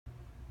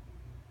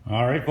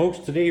All right, folks,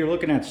 today you're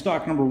looking at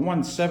stock number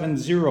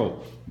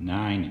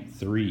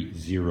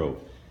 170930.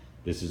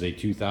 This is a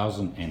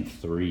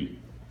 2003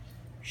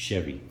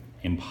 Chevy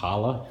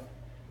Impala,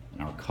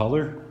 and our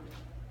color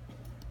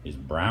is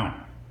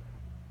brown.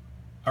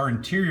 Our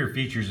interior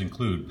features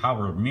include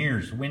power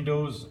mirrors,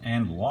 windows,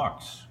 and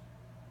locks.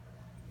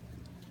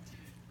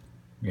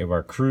 We have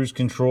our cruise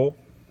control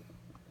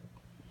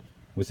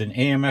with an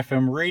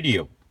AM/FM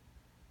radio,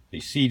 a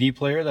CD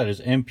player that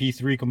is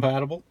MP3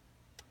 compatible.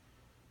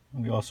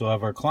 We also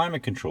have our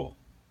climate control,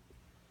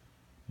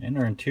 and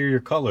our interior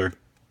color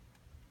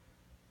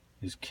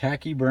is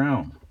khaki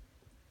brown.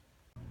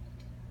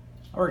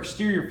 Our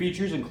exterior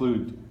features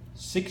include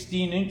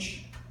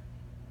 16-inch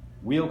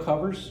wheel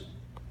covers,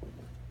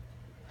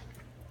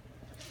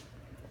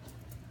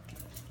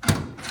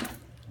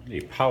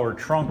 a power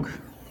trunk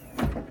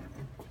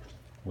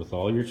with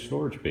all your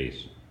storage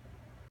space.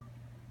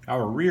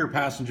 Our rear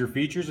passenger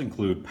features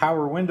include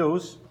power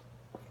windows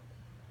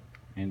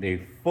and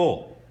a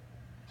full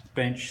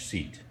bench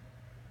seat.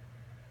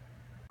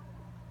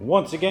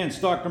 Once again,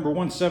 stock number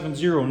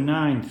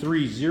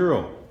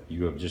 170930.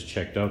 You have just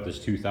checked out this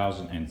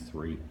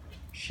 2003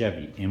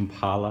 Chevy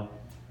Impala,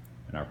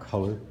 and our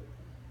color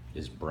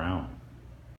is brown.